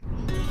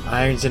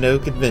Irons and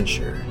Oak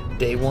Adventure,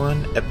 Day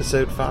 1,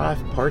 Episode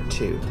 5, Part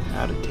 2,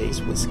 How to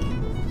Taste Whiskey.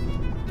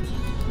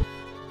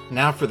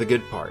 Now for the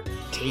good part,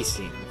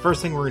 tasting. The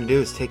first thing we're going to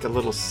do is take a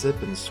little sip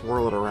and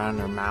swirl it around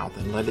our mouth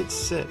and let it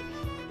sit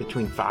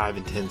between 5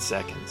 and 10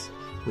 seconds.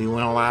 We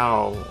want to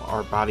allow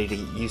our body to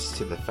get used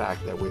to the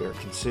fact that we are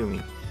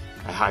consuming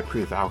a high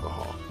proof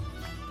alcohol.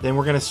 Then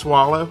we're going to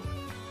swallow,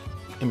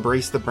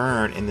 embrace the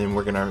burn, and then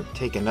we're going to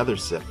take another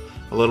sip,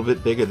 a little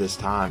bit bigger this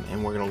time,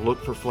 and we're going to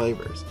look for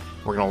flavors.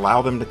 We're going to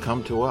allow them to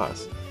come to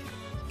us.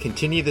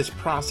 Continue this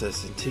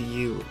process until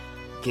you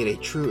get a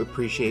true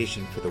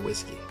appreciation for the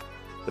whiskey.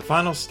 The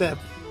final step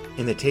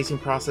in the tasting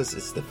process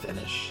is the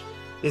finish.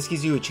 This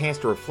gives you a chance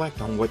to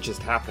reflect on what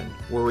just happened.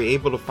 Were we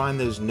able to find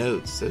those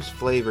notes, those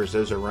flavors,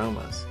 those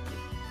aromas?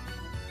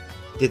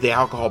 Did the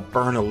alcohol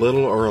burn a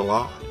little or a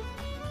lot?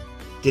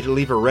 Did it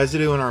leave a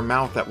residue in our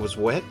mouth that was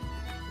wet?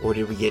 Or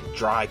did we get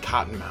dry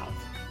cotton mouth?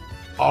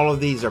 All of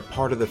these are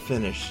part of the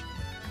finish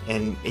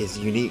and is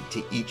unique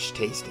to each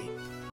tasting.